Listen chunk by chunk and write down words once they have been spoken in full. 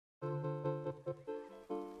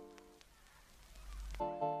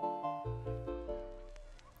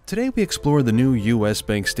Today we explore the new U.S.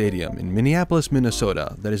 Bank Stadium in Minneapolis,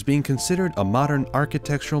 Minnesota that is being considered a modern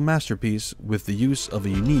architectural masterpiece with the use of a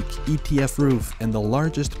unique Etfe roof and the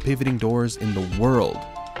largest pivoting doors in the world.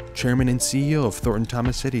 Chairman and CEO of Thornton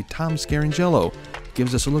Tomasetti, Tom Scarangello,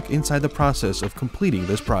 gives us a look inside the process of completing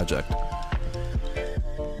this project.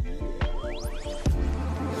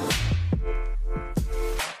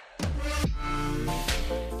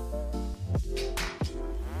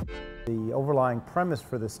 The overlying premise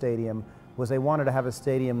for the stadium was they wanted to have a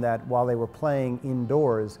stadium that, while they were playing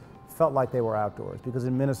indoors, felt like they were outdoors. Because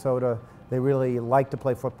in Minnesota, they really like to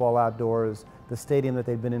play football outdoors. The stadium that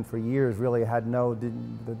they'd been in for years really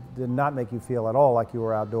did not make you feel at all like you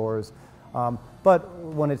were outdoors. But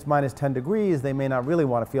when it's minus 10 degrees, they may not really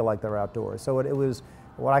want to feel like they're outdoors. So it was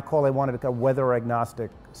what I call, they wanted a weather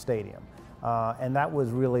agnostic stadium. And that was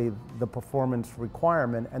really the performance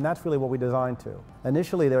requirement, and that's really what we designed to.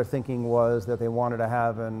 Initially, their thinking was that they wanted to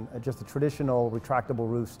have just a traditional retractable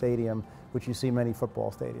roof stadium, which you see in many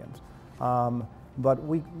football stadiums. But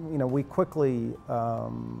we quickly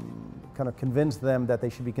kind of convinced them that they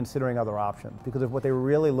should be considering other options, because if what they were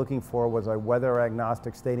really looking for was a weather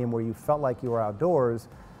agnostic stadium where you felt like you were outdoors,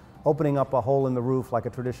 opening up a hole in the roof like a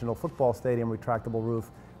traditional football stadium retractable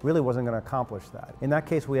roof really wasn't going to accomplish that. In that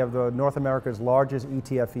case, we have North America's largest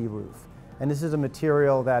Etfe roof. And this is a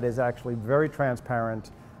material that is actually very transparent,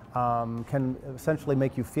 can essentially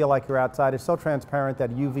make you feel like you're outside. It's so transparent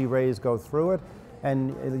that UV rays go through it,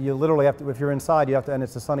 and you literally have to, if you're inside, you have to, and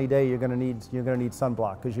it's a sunny day, you're going to need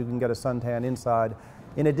sunblock, because you can get a suntan inside.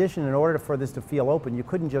 In addition, in order for this to feel open, you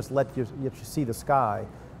couldn't just let you see the sky.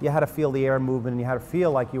 You had to feel the air movement, and you had to feel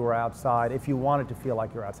like you were outside if you wanted to feel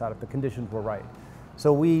like you're outside, if the conditions were right.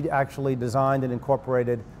 So we actually designed and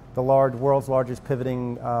incorporated the world's largest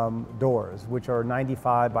pivoting doors, which are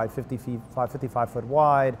 95 by 55 foot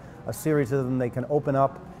wide, a series of them. They can open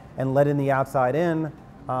up and let in the outside in.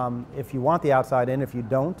 If you want the outside in, if you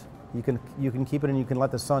don't, you can keep it, and you can let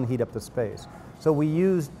the sun heat up the space. So we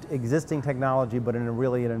used existing technology, but in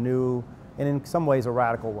a new, and in some ways a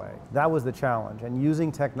radical way. That was the challenge, and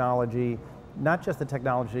using technology, not just the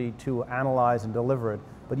technology to analyze and deliver it,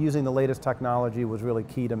 but using the latest technology was really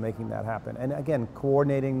key to making that happen. And again,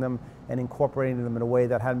 coordinating them and incorporating them in a way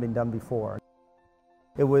that hadn't been done before.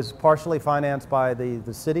 It was partially financed by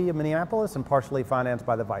the city of Minneapolis and partially financed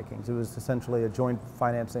by the Vikings. It was essentially a joint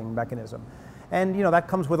financing mechanism. And that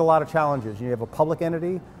comes with a lot of challenges. You have a public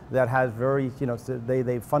entity that has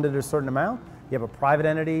they funded a certain amount. You have a private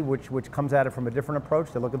entity which comes at it from a different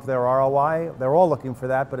approach. They're looking for their ROI. They're all looking for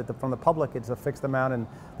that, but from the public, it's a fixed amount, and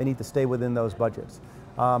they need to stay within those budgets.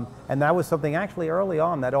 And that was something actually early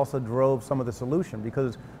on that also drove some of the solution,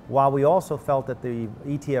 because while we also felt that the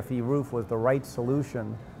Etfe roof was the right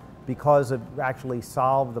solution because it actually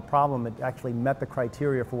solved the problem, it actually met the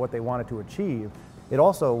criteria for what they wanted to achieve, it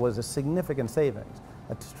also was a significant savings.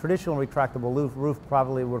 A traditional retractable roof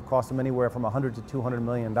probably would cost them anywhere from $100 to $200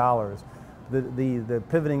 million. The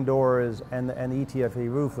pivoting doors and the Etfe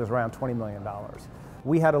roof was around $20 million.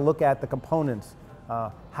 We had to look at the components,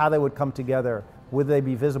 how they would come together. Would they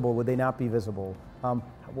be visible? Would they not be visible?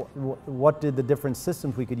 What did the different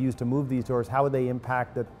systems we could use to move these doors, how would they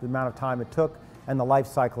impact the amount of time it took and the life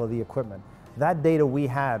cycle of the equipment? That data we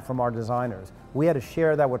had from our designers. We had to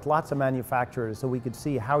share that with lots of manufacturers so we could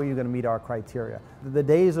see how are you going to meet our criteria. The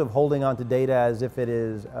days of holding on to data as if it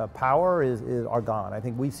is power are gone. I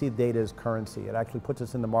think we see data as currency. It actually puts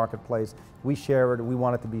us in the marketplace. We share it, we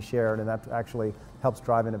want it to be shared, and that actually helps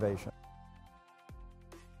drive innovation.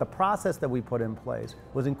 The process that we put in place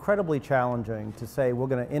was incredibly challenging to say we're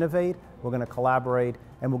going to innovate, we're going to collaborate,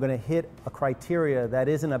 and we're going to hit a criteria that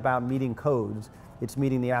isn't about meeting codes, it's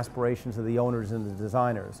meeting the aspirations of the owners and the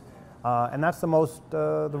designers. And that's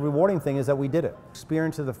the rewarding thing, is that we did it.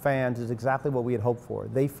 Experience of the fans is exactly what we had hoped for.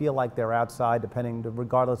 They feel like they're outside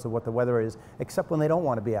regardless of what the weather is, except when they don't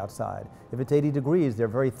want to be outside. If it's 80 degrees, they're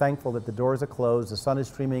very thankful that the doors are closed, the sun is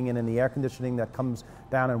streaming in, and the air conditioning that comes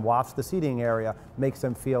down and wafts the seating area makes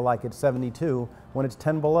them feel like it's 72. When it's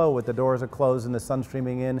 10 below with the doors are closed and the sun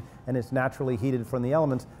streaming in and it's naturally heated from the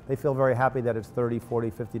elements, they feel very happy that it's 30,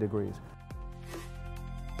 40, 50 degrees.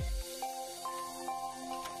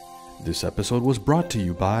 This episode was brought to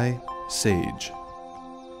you by Sage.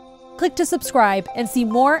 Click to subscribe and see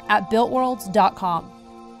more at builtworlds.com.